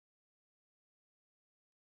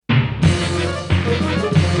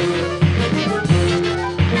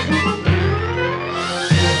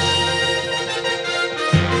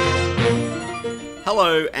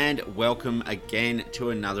Hello and welcome again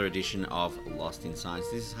to another edition of Lost in Science.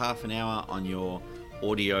 This is half an hour on your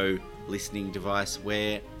audio listening device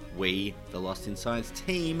where we, the Lost in Science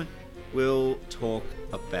team, will talk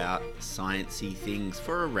about sciencey things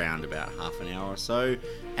for around about half an hour or so.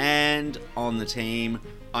 And on the team,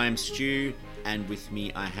 I am Stu, and with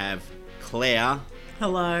me I have Claire.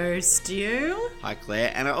 Hello, Stu. Hi,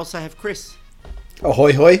 Claire. And I also have Chris.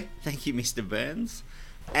 Ahoy, hoy. Thank you, Mr. Burns.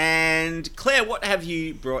 And Claire, what have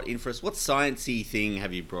you brought in for us? What sciencey thing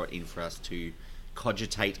have you brought in for us to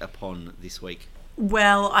cogitate upon this week?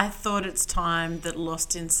 Well, I thought it's time that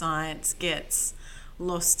Lost in Science gets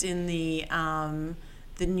lost in the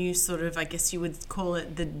new sort of, I guess you would call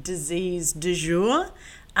it the disease du jour,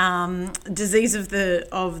 disease of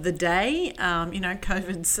the day.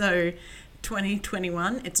 COVID. So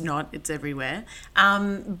 2021, it's not, it's everywhere.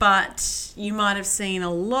 But you might have seen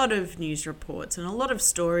a lot of news reports and a lot of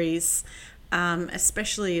stories,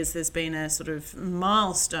 especially as there's been a sort of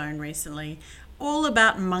milestone recently, all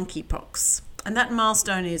about monkeypox. And that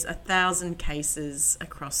milestone is 1,000 cases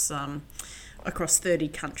across 30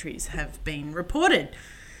 countries have been reported.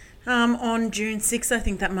 On June 6th, I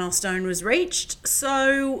think that milestone was reached.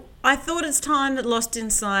 So I thought it's time that Lost in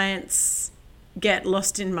Science get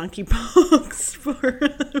lost in monkeypox for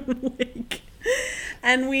a week.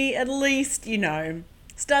 And we at least,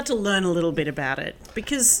 start to learn a little bit about it.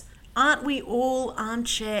 Because aren't we all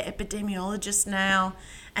armchair epidemiologists now?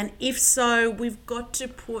 And if so, we've got to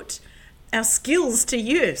put our skills to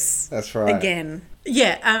use. That's right. Again.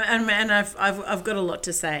 Yeah, and I've got a lot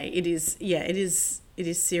to say. It is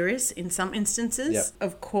serious in some instances. Yep.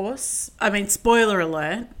 Of course. I mean, spoiler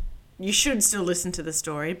alert. You should still listen to the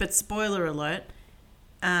story, but spoiler alert,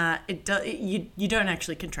 you don't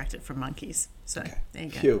actually contract it from monkeys. So Okay. there you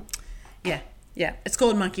go. Phew. Yeah. It's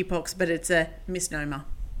called monkeypox, but it's a misnomer.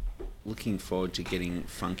 Looking forward to getting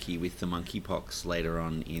funky with the monkeypox later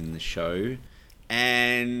on in the show.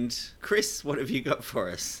 And Chris, what have you got for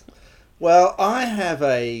us? Well, I have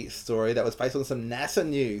a story that was based on some NASA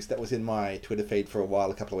news that was in my Twitter feed for a while,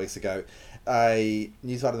 a couple of weeks ago. A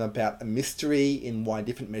news item about a mystery in why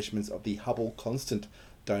different measurements of the Hubble constant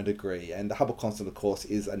don't agree. And the Hubble constant, of course,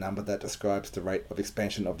 is a number that describes the rate of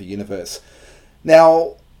expansion of the universe.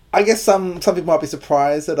 Now, I guess some people might be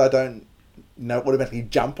surprised that I don't automatically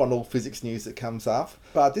jump on all physics news that comes up.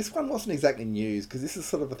 But this one wasn't exactly news, because this is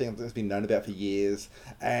sort of a thing that's been known about for years.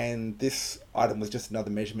 And this item was just another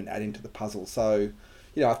measurement adding to the puzzle. So,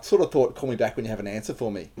 I sort of thought, call me back when you have an answer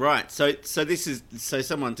for me. Right. So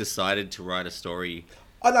someone decided to write a story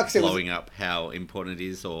blowing up how important it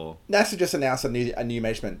is, or NASA just announced a new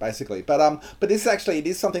measurement, basically. But this it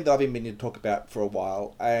is something that I've been meaning to talk about for a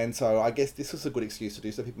while, and so I guess this was a good excuse to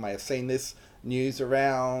do so. People may have seen this news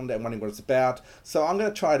around and wondering what it's about. So I'm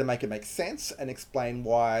going to try to make it make sense and explain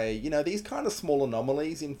why, these kind of small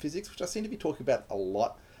anomalies in physics, which I seem to be talking about a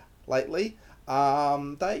lot lately,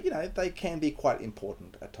 they can be quite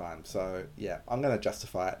important at times. So yeah, I'm going to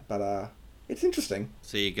justify it, but it's interesting.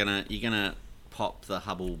 So you're gonna pop the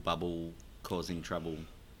Hubble bubble causing trouble.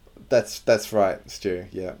 That's right, Stu.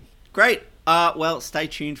 Yeah. Great. Well, stay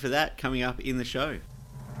tuned for that coming up in the show.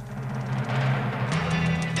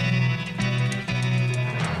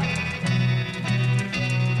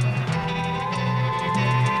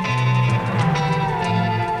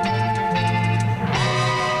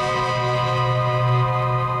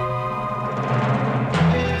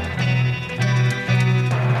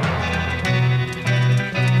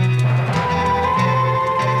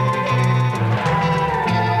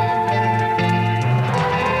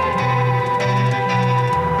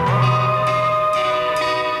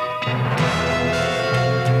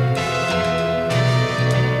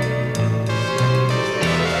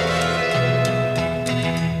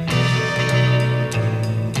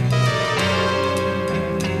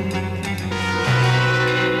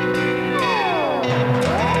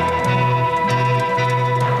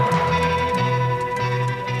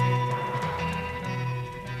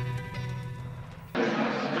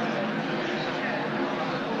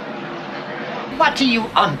 What are you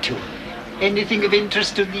onto? Anything of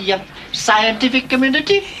interest to the scientific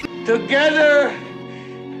community? Together,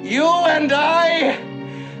 you and I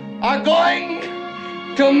are going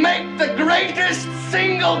to make the greatest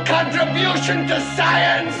single contribution to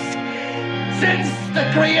science since the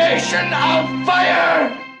creation of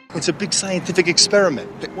fire. It's a big scientific experiment.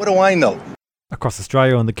 What do I know? Across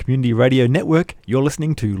Australia on the Community Radio Network, you're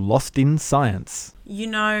listening to Lost in Science.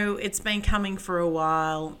 It's been coming for a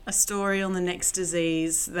while. A story on the next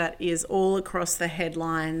disease that is all across the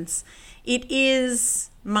headlines. It is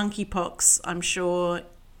monkeypox. I'm sure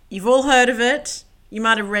you've all heard of it. You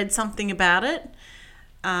might have read something about it.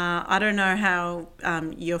 I don't know how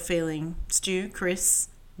you're feeling, Stu, Chris,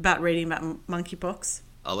 about reading about monkeypox.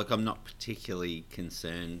 Oh, look, I'm not particularly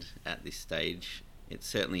concerned at this stage. It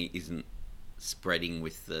certainly isn't spreading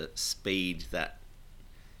with the speed that,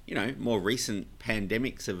 more recent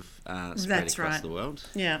pandemics have spread across the world.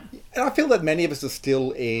 Yeah. And I feel that many of us are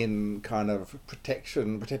still in kind of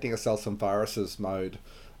protecting ourselves from viruses mode.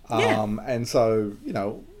 And so,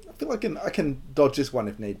 I feel like I can dodge this one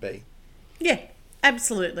if need be. Yeah,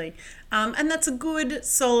 absolutely. And that's a good,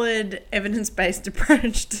 solid, evidence-based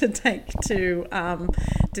approach to take to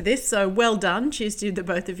this. So well done. Cheers to the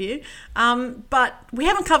both of you. But we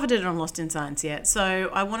haven't covered it on Lost in Science yet. So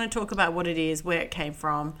I want to talk about what it is, where it came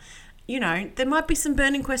from. There might be some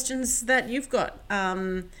burning questions that you've got.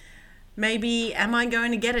 Maybe, am I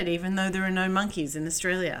going to get it even though there are no monkeys in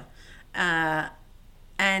Australia?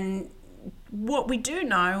 And what we do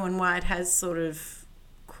know, and why it has sort of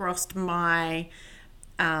crossed my,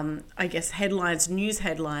 news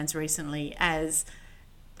headlines recently, as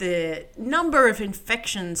the number of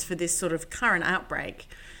infections for this sort of current outbreak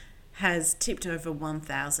has tipped over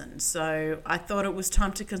 1,000. So I thought it was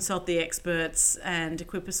time to consult the experts and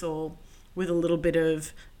equip us all with a little bit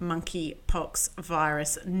of monkeypox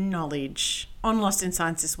virus knowledge on Lost in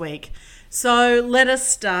Science this week. So let us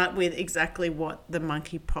start with exactly what the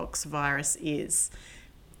monkeypox virus is.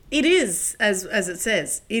 It is, as it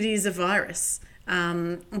says, it is a virus.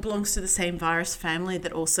 It belongs to the same virus family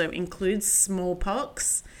that also includes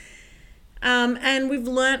smallpox. And we've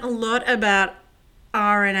learnt a lot about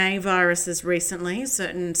RNA viruses recently,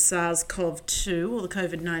 certain SARS-CoV-2 or the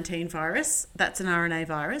COVID-19 virus. That's an RNA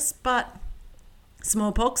virus. But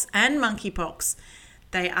smallpox and monkeypox,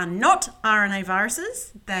 they are not RNA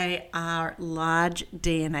viruses. They are large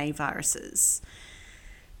DNA viruses,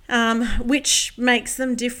 which makes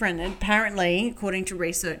them different. And apparently, according to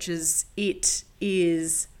researchers, it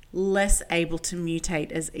is less able to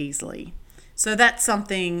mutate as easily. So that's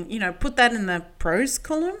something, put that in the pros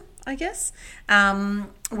column, I guess,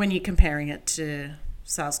 when you're comparing it to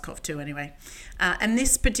SARS-CoV-2 anyway. And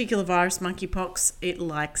this particular virus, monkeypox, it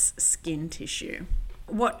likes skin tissue.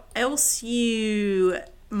 What else you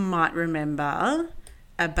might remember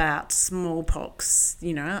about smallpox,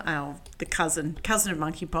 the cousin of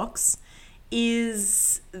monkeypox,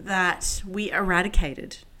 is that we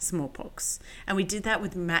eradicated smallpox. And we did that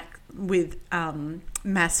with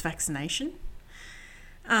mass vaccination.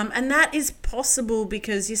 And that is possible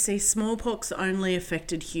because, you see, smallpox only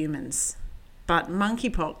affected humans, but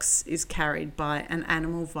monkeypox is carried by an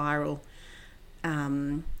animal viral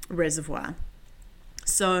reservoir.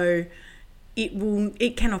 So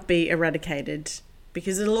it cannot be eradicated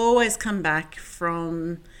because it'll always come back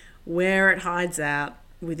from where it hides out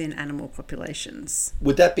within animal populations.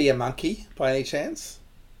 Would that be a monkey by any chance?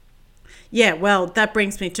 Yeah, well, that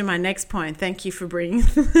brings me to my next point. Thank you for bringing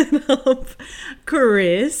that up,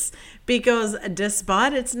 Chris, because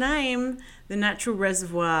despite its name, the natural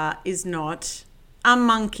reservoir is not a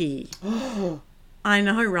monkey. I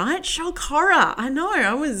know, right? Shock horror. I know.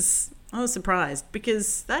 I was surprised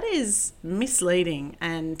because that is misleading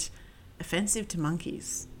and offensive to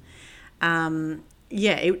monkeys.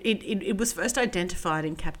 It was first identified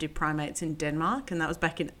in captive primates in Denmark, and that was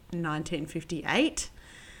back in 1958.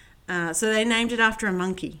 So they named it after a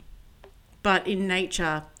monkey. But in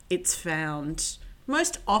nature, it's found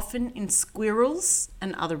most often in squirrels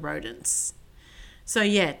and other rodents. So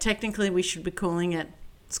yeah, technically we should be calling it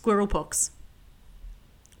squirrel pox.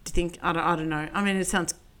 Do you think? I don't know. I mean, it's a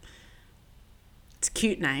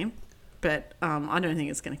cute name, but I don't think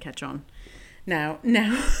it's going to catch on. Now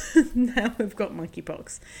we've got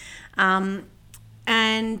monkeypox.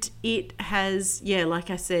 And it has,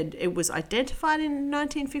 like I said, it was identified in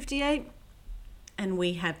 1958, and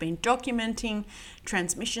we have been documenting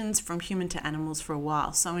transmissions from human to animals for a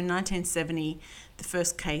while. So in 1970, the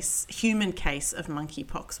first human case of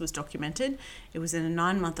monkeypox was documented. It was in a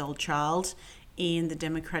 9-month-old child in the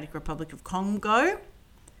Democratic Republic of Congo.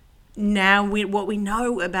 Now, what we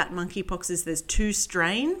know about monkeypox is there's 2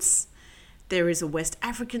 strains. There is a West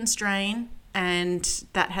African strain, and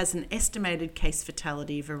that has an estimated case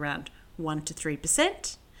fatality of around 1 to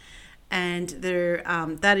 3%. And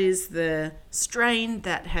that is the strain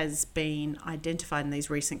that has been identified in these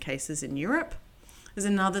recent cases in Europe. There's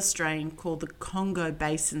another strain called the Congo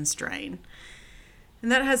Basin strain,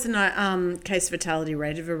 and that has a case fatality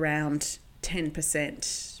rate of around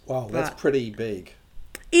 10%. Wow, that's pretty big.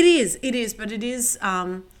 It is, but it is,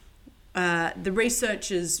 the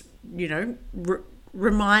researchers,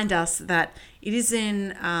 remind us that it is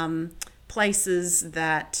in places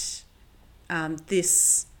that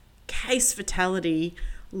this case fatality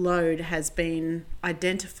load has been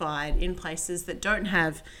identified in places that don't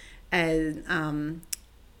have a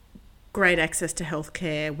great access to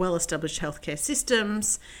healthcare, well-established healthcare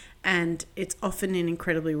systems, and it's often in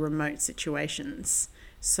incredibly remote situations.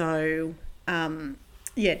 So,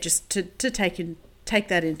 just to take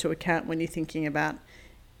that into account when you're thinking about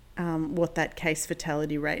what that case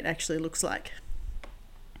fatality rate actually looks like.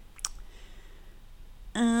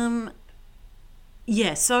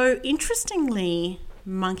 So interestingly,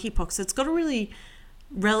 monkeypox, it's got a really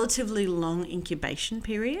relatively long incubation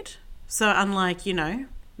period. So unlike,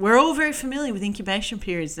 we're all very familiar with incubation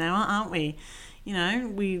periods now, aren't we?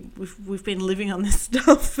 We've been living on this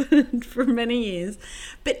stuff for many years.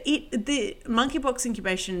 But the monkeypox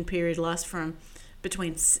incubation period lasts from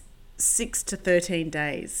between 6 to 13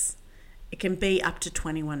 days. It can be up to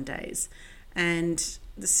 21 days. And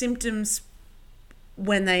the symptoms,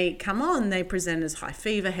 when they come on, they present as high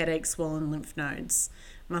fever, headache, swollen lymph nodes,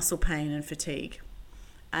 muscle pain and fatigue.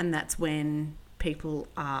 And that's when people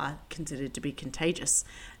are considered to be contagious.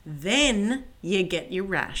 Then you get your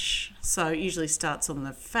rash. So it usually starts on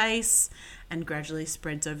the face and gradually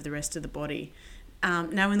spreads over the rest of the body.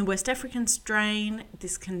 Now in the West African strain,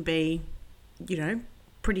 this can be,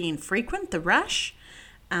 pretty infrequent, the rash.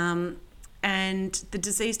 And the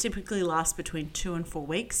disease typically lasts between 2 and 4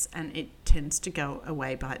 weeks, and it tends to go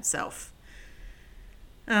away by itself.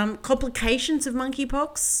 Complications of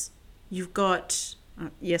monkeypox, you've got...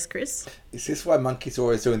 yes, Chris? Is this why monkeys are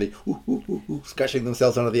always doing the scratching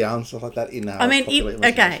themselves under the arms, stuff like that?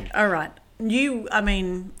 Okay, all right.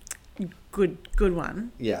 Good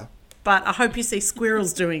one. Yeah. But I hope you see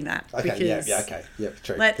squirrels doing that. Okay, because okay. Yep,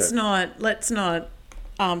 true. Let's not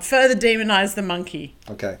further demonize the monkey.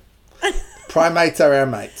 Okay. Primates are our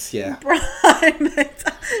mates, yeah. Primates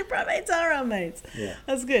are our mates. Yeah.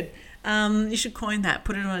 That's good. You should coin that,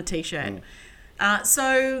 put it on a t-shirt.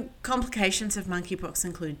 So complications of monkeypox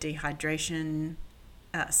include dehydration,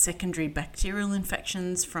 secondary bacterial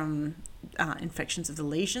infections from infections of the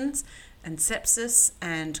lesions, and sepsis,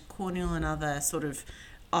 and corneal and other sort of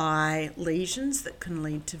eye lesions that can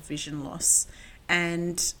lead to vision loss.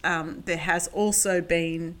 And there has also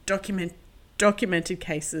been documented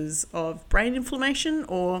cases of brain inflammation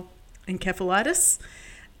or encephalitis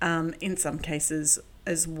in some cases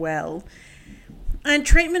as well. And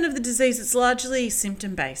treatment of the disease, it's largely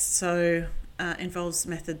symptom-based, so involves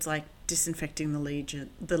methods like disinfecting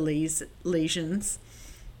the lesions,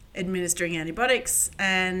 administering antibiotics,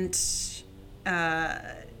 and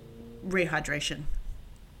rehydration.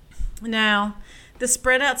 Now, the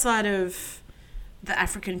spread outside of the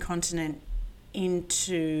African continent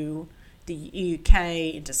into the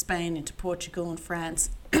UK, into Spain, into Portugal and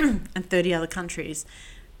France, and 30 other countries,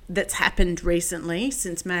 that's happened recently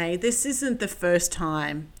since May. This isn't the first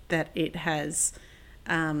time that it has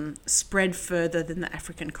spread further than the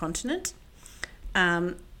African continent.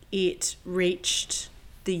 It reached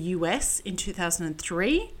the US in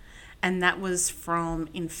 2003, and that was from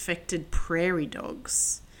infected prairie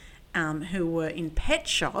dogs who were in pet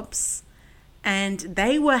shops, and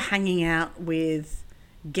they were hanging out with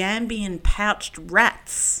Gambian pouched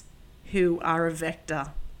rats who are a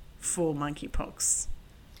vector for monkeypox.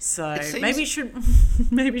 So maybe it should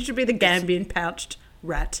be the Gambian pouched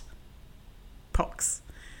rat pox.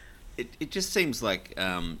 It just seems like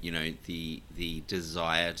the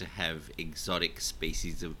desire to have exotic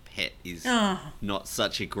species of pet is not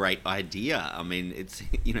such a great idea. I mean, it's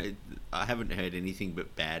I haven't heard anything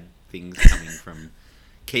but bad things coming from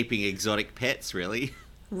keeping exotic pets, really.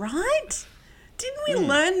 Right? Didn't we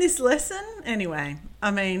learn this lesson? Anyway, I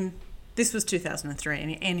mean, this was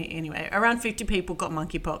 2003. Anyway, around 50 people got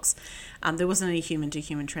monkeypox. There wasn't any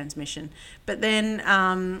human-to-human transmission. But then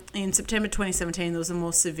in September 2017, there was a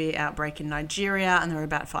more severe outbreak in Nigeria, and there were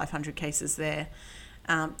about 500 cases there.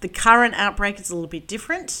 The current outbreak is a little bit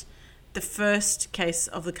different. The first case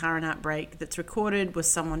of the current outbreak that's recorded was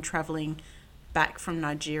someone travelling back from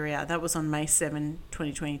Nigeria. That was on May 7,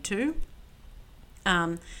 2022.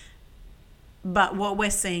 But what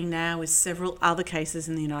we're seeing now is several other cases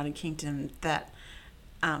in the United Kingdom that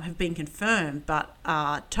have been confirmed but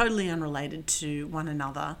are totally unrelated to one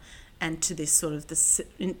another and to this sort of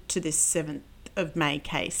to this 7th of May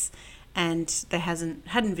case, and they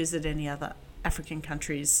hadn't visited any other African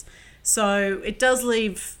countries. So it does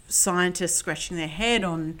leave scientists scratching their head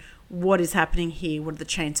on what is happening here, what are the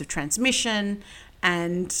chains of transmission,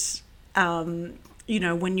 and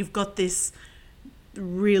when you've got this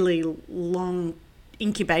really long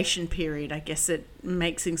incubation period, I guess it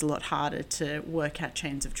makes things a lot harder to work out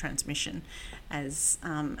chains of transmission, as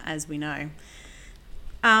we know.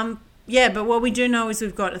 but what we do know is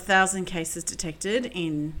we've got 1,000 cases detected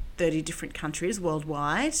in 30 different countries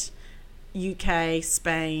worldwide. UK,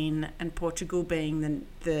 Spain, and Portugal being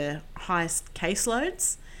the highest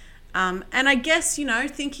caseloads. And I guess,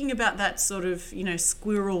 thinking about that sort of,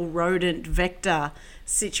 squirrel rodent vector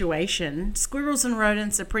situation, squirrels and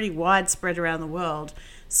rodents are pretty widespread around the world.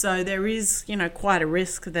 So there is, quite a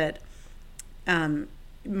risk that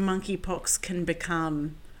monkeypox can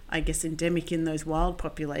become, I guess, endemic in those wild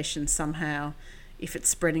populations somehow if it's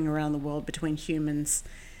spreading around the world between humans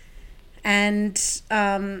and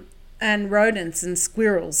rodents and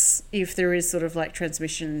squirrels, if there is sort of like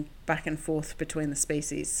transmission back and forth between the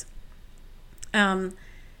species. Monkeypox,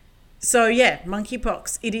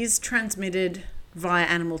 it is transmitted via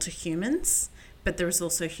animal to humans, but there is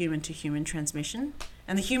also human-to-human transmission.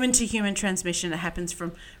 And the human-to-human transmission, it happens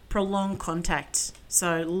from prolonged contact,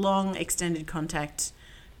 so long extended contact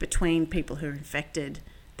between people who are infected.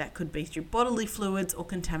 That could be through bodily fluids or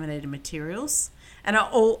contaminated materials. And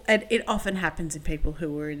it often happens in people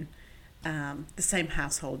who are in the same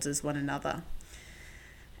households as one another.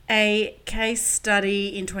 A case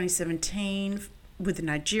study in 2017 with the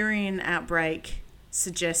Nigerian outbreak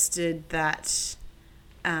suggested that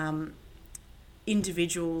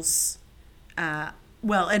individuals,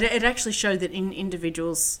 it actually showed that in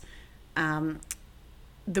individuals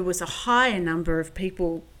there was a higher number of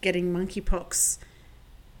people getting monkeypox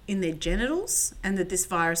in their genitals, and that this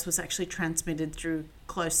virus was actually transmitted through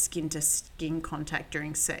close skin-to-skin contact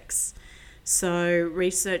during sex. So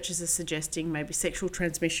researchers are suggesting maybe sexual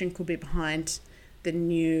transmission could be behind the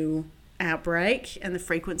new outbreak and the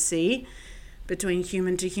frequency between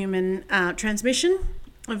human-to-human transmission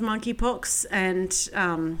of monkeypox. And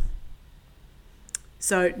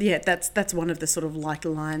that's one of the sort of like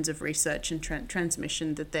lines of research and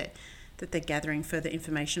transmission that they're gathering further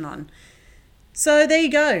information on. So there you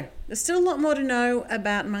go. There's still a lot more to know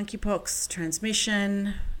about monkeypox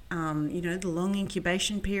transmission. The long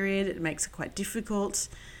incubation period, it makes it quite difficult.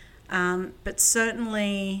 But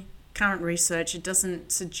certainly current research, it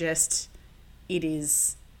doesn't suggest it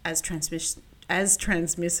is as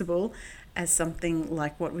transmissible as something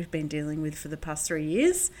like what we've been dealing with for the past 3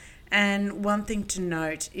 years. And one thing to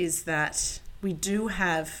note is that we do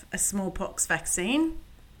have a smallpox vaccine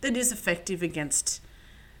that is effective against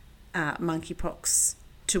monkeypox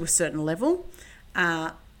to a certain level.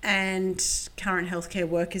 And current healthcare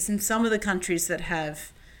workers in some of the countries that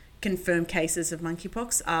have confirmed cases of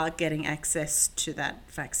monkeypox are getting access to that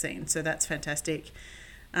vaccine. So that's fantastic.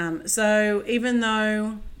 So even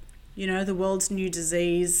though, the world's new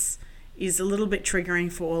disease is a little bit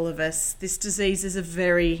triggering for all of us, this disease is a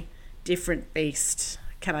very different beast,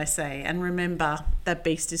 can I say? And remember, that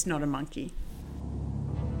beast is not a monkey.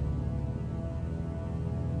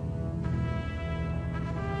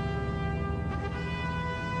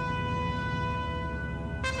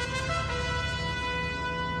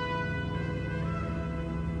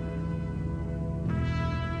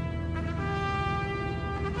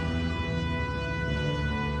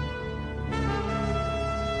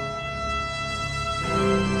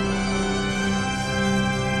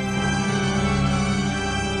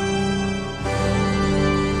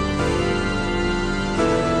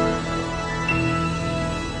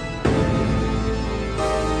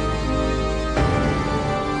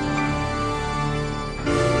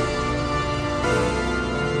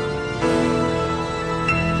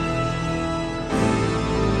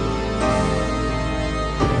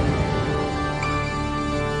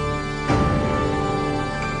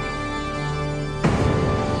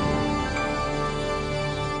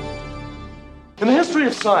 In the history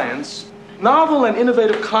of science, novel and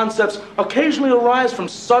innovative concepts occasionally arise from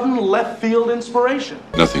sudden left-field inspiration.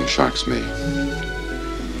 Nothing shocks me.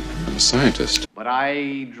 I'm a scientist. But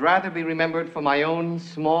I'd rather be remembered for my own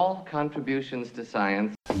small contributions to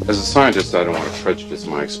science. As a scientist, I don't want to prejudice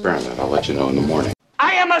my experiment. I'll let you know in the morning.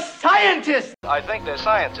 I am a scientist! I think they're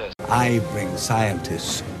scientists. I bring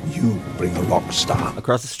scientists. You bring a rock star.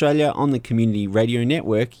 Across Australia on the Community Radio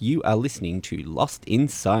Network, you are listening to Lost in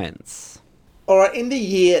Science. Alright, in the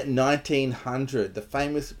year 1900, the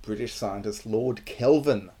famous British scientist Lord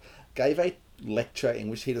Kelvin gave a lecture in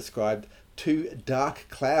which he described two dark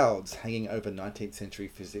clouds hanging over 19th century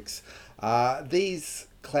physics. These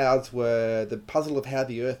clouds were the puzzle of how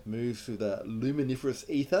the Earth moves through the luminiferous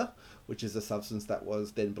ether, which is a substance that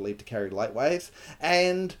was then believed to carry light waves,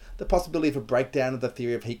 and the possibility of a breakdown of the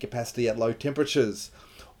theory of heat capacity at low temperatures.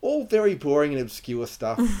 All very boring and obscure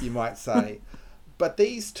stuff, you might say. But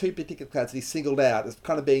these two particular clouds that he singled out as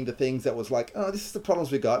kind of being the things that was like, oh, this is the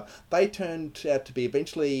problems we got, they turned out to be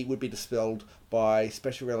eventually would be dispelled by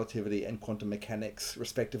special relativity and quantum mechanics,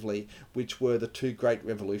 respectively, which were the two great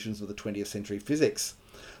revolutions of the 20th century physics.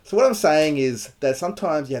 So what I'm saying is that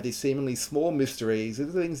sometimes you have these seemingly small mysteries,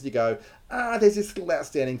 these things you go, there's this little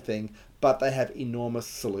outstanding thing, but they have enormous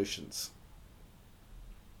solutions.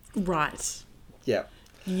 Right. Yeah.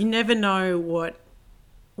 You never know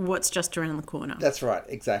what's just around the corner. That's right,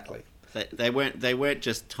 exactly. They weren't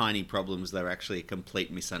just tiny problems. They were actually a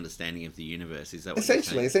complete misunderstanding of the universe. Is that what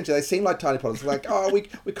essentially they seem like tiny problems? Like,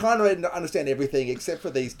 we kind of understand everything except for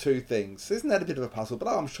these two things. Isn't that a bit of a puzzle? But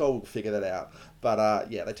I'm sure we'll figure that out. But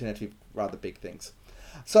they turn out to be rather big things.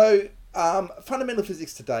 So fundamental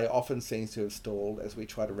physics today often seems to have stalled as we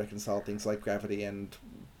try to reconcile things like gravity and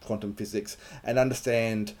quantum physics and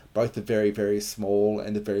understand both the very, very small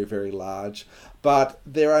and the very, very large. But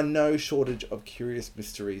there are no shortage of curious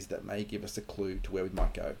mysteries that may give us a clue to where we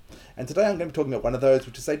might go. And today I'm going to be talking about one of those,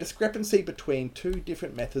 which is a discrepancy between two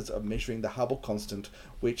different methods of measuring the Hubble constant,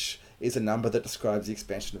 which is a number that describes the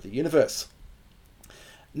expansion of the universe.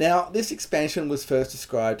 Now, this expansion was first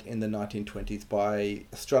described in the 1920s by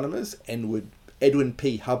astronomers Edwin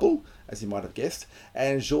P. Hubble, as you might have guessed,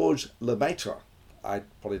 and Georges Lemaitre. I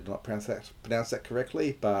probably did not pronounce that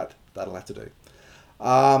correctly, but that'll have to do.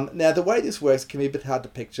 Now, the way this works can be a bit hard to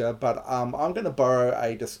picture, but I'm going to borrow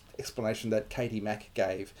a explanation that Katie Mack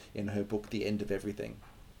gave in her book, The End of Everything.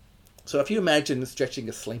 So if you imagine stretching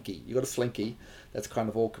a slinky, you've got a slinky that's kind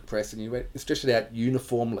of all compressed, and you stretch it out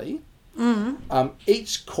uniformly. Mm-hmm.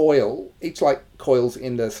 Each coils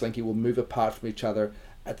in the slinky will move apart from each other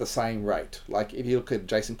at the same rate. Like if you look at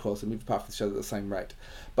adjacent coils, they move apart from each other at the same rate.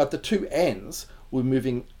 But the two ends were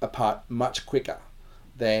moving apart much quicker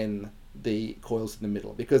than the coils in the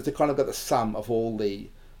middle, because they kind of got the sum of all the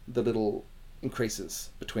little increases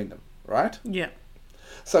between them, right? Yeah.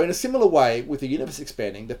 So in a similar way, with the universe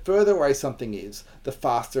expanding, the further away something is, the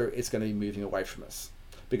faster it's going to be moving away from us,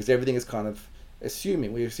 because everything is kind of we're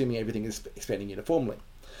assuming everything is expanding uniformly.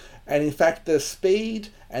 And in fact, the speed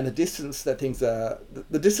and the distance that things are,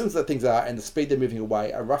 and the speed they're moving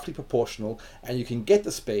away are roughly proportional, and you can get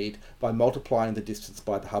the speed by multiplying the distance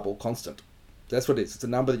by the Hubble constant. That's what it is. It's a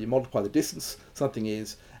number that you multiply the distance something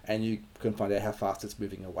is, and you can find out how fast it's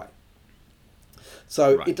moving away.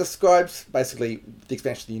 So It describes basically the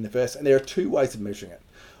expansion of the universe, and there are two ways of measuring it.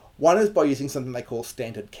 One is by using something they call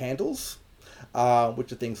standard candles,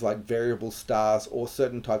 which are things like variable stars or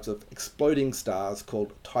certain types of exploding stars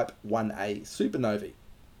called Type 1a supernovae.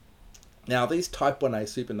 Now, these Type 1a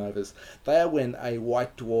supernovas, they are when a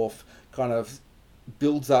white dwarf kind of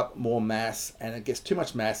builds up more mass, and it gets too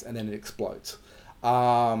much mass, and then it explodes.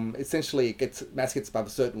 Essentially, mass gets above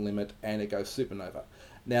a certain limit, and it goes supernova.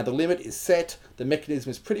 Now, the limit is set, the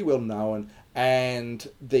mechanism is pretty well known, and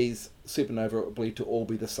these supernovae are believed to all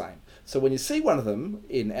be the same. So when you see one of them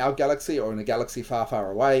in our galaxy or in a galaxy far,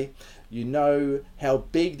 far away, you know how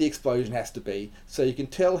big the explosion has to be, so you can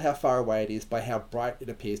tell how far away it is by how bright it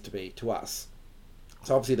appears to be to us.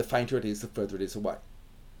 So obviously the fainter it is, the further it is away.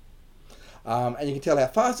 And you can tell how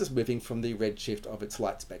fast it's moving from the redshift of its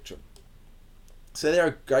light spectrum. So they're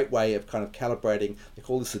a great way of kind of calibrating. They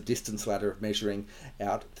call this a distance ladder of measuring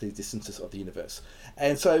out the distances of the universe.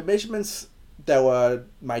 And so measurements that were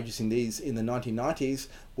made using these in the 1990s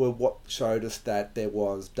were what showed us that there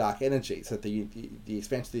was dark energy. So the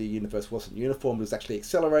expansion of the universe wasn't uniform, it was actually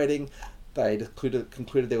accelerating. They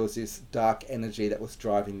concluded there was this dark energy that was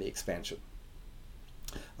driving the expansion.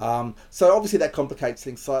 So obviously that complicates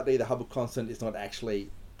things slightly. The Hubble constant is not actually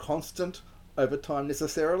constant over time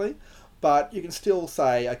necessarily, but you can still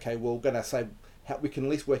say, okay, well, we're going to say we can at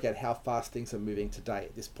least work out how fast things are moving today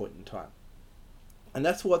at this point in time. And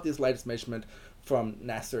that's what this latest measurement from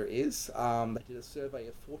NASA is. They did a survey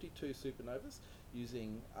of 42 supernovas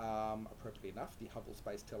using, appropriately enough, the Hubble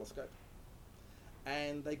Space Telescope.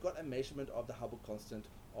 And they got a measurement of the Hubble constant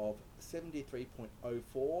of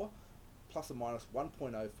 73.04 plus or minus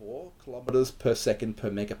 1.04 kilometers per second per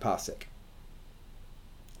megaparsec.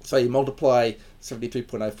 So you multiply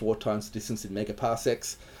 73.04 times the distance in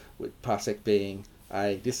megaparsecs, with parsec being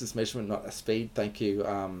a distance measurement, not a speed. Thank you,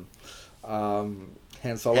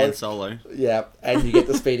 Han Solo. Yeah, and you get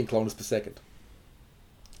the speed in kilometers per second.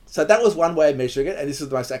 So that was one way of measuring it, and this is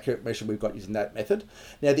the most accurate measure we've got using that method.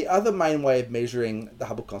 Now, the other main way of measuring the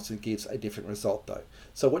Hubble constant gives a different result, though.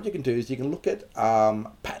 So what you can do is you can look at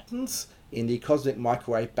patterns in the cosmic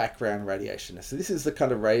microwave background radiation. So this is the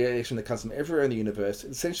kind of radiation that comes from everywhere in the universe,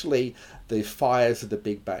 essentially the fires of the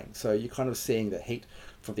Big Bang. So you're kind of seeing the heat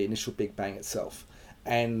from the initial Big Bang itself.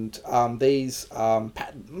 And these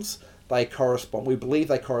patterns, they correspond. We believe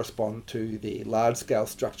they correspond to the large-scale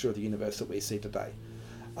structure of the universe that we see today.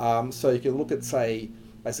 So you can look at, say,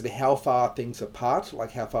 basically how far things are apart,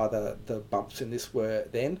 like how far the bumps in this were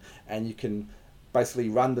then, and you can basically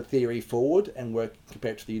run the theory forward and work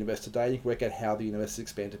compared to the universe today. You can work out how the universe has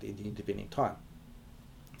expanded in the intervening time.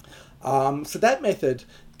 So that method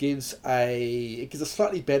gives a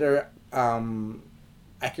slightly better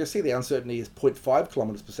accuracy. The uncertainty is 0.5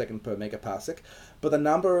 kilometers per second per megaparsec, but the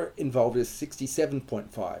number involved is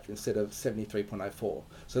 67.5 instead of 73.04.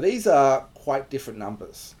 So these are quite different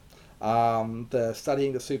numbers. The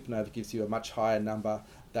studying the supernova gives you a much higher number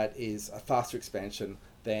that is a faster expansion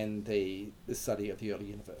than the study of the early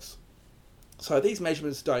universe. So these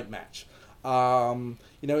measurements don't match. In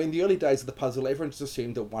the early days of the puzzle, everyone just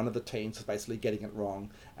assumed that one of the teams was basically getting it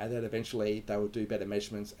wrong, and that eventually they would do better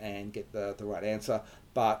measurements and get the right answer.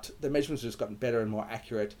 But the measurements have just gotten better and more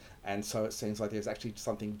accurate, and so it seems like there's actually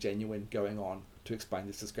something genuine going on to explain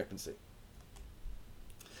this discrepancy.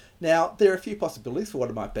 Now, there are a few possibilities for what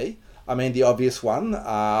it might be. I mean, the obvious one,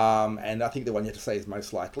 and I think the one you have to say is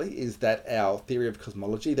most likely, is that our theory of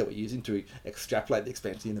cosmology that we're using to extrapolate the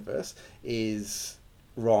expansion of the universe is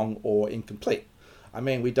wrong or incomplete. I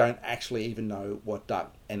mean, we don't actually even know what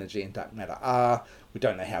dark energy and dark matter are. We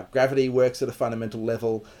don't know how gravity works at a fundamental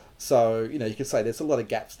level. So, you could say there's a lot of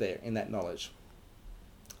gaps there in that knowledge.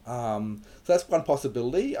 So that's one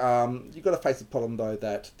possibility. You've got to face the problem, though,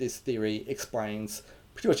 that this theory explains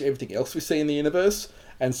pretty much everything else we see in the universe,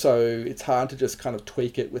 and so it's hard to just kind of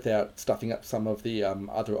tweak it without stuffing up some of the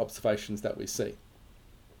other observations that we see.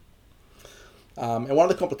 And one of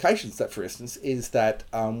the complications that, for instance, is that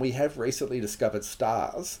we have recently discovered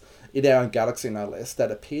stars in our own galaxy, no less,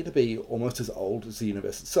 that appear to be almost as old as the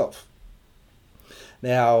universe itself.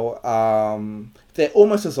 Now, if they're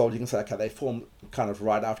almost as old, you can say, okay, they formed kind of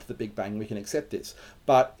right after the Big Bang, we can accept this.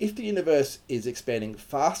 But if the universe is expanding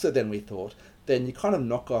faster than we thought, then you kind of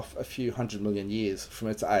knock off a few 100 million years from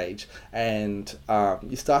its age, and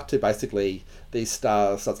you start to basically, these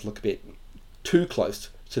stars start to look a bit too close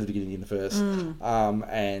to the beginning of the universe,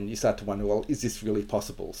 and you start to wonder, well, is this really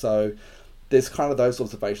possible? So there's kind of those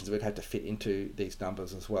observations that we'd have to fit into these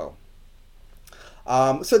numbers as well.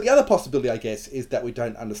 So the other possibility, I guess, is that we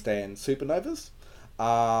don't understand supernovas.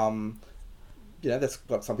 That's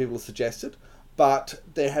what some people have suggested, but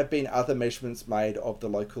there have been other measurements made of the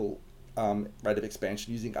local rate of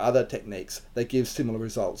expansion using other techniques that give similar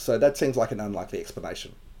results. So that seems like an unlikely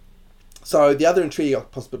explanation. So the other intriguing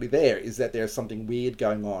possibility there is that there's something weird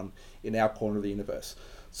going on in our corner of the universe.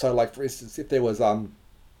 So, like, for instance, if there was,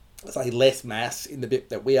 say, less mass in the bit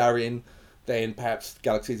that we are in, then perhaps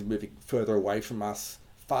galaxies are moving further away from us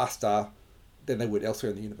faster than they would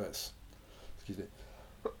elsewhere in the universe. Excuse me.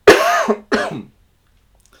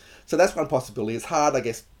 So that's one possibility. It's hard, I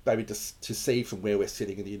guess, maybe to see from where we're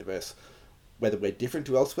sitting in the universe whether we're different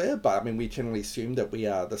to elsewhere, but I mean, we generally assume that we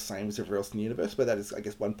are the same as everywhere else in the universe, but that is, I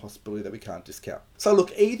guess, one possibility that we can't discount. So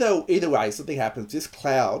look, either way, something happens. This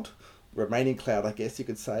cloud, remaining cloud, I guess you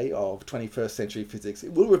could say, of 21st century physics,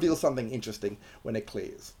 it will reveal something interesting when it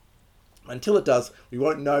clears. Until it does, we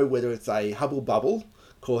won't know whether it's a Hubble bubble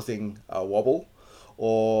causing a wobble,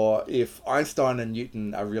 or if Einstein and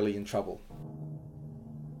Newton are really in trouble.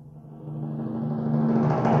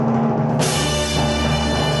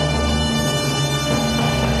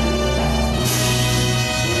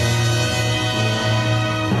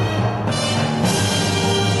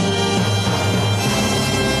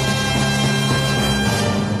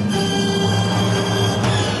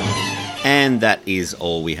 And that is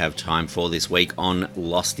all we have time for this week on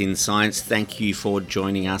Lost in Science. Thank you for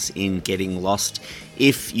joining us in Getting Lost.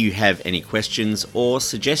 If you have any questions or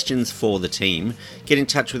suggestions for the team, get in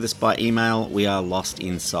touch with us by email. We are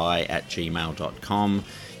lostinsci@gmail.com.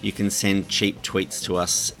 You can send cheap tweets to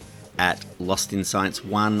us at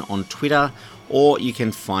lostinscience1 on Twitter, or you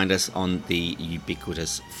can find us on the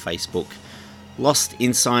ubiquitous Facebook. Lost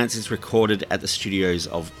in Science is recorded at the studios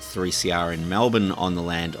of 3CR in Melbourne on the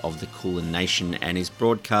land of the Kulin Nation and is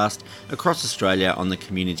broadcast across Australia on the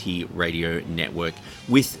Community Radio Network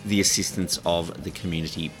with the assistance of the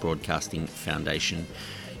Community Broadcasting Foundation.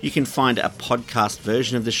 You can find a podcast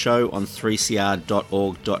version of the show on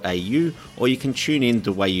 3cr.org.au, or you can tune in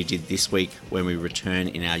the way you did this week when we return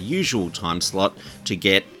in our usual time slot to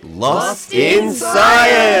get Lost in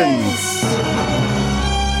Science!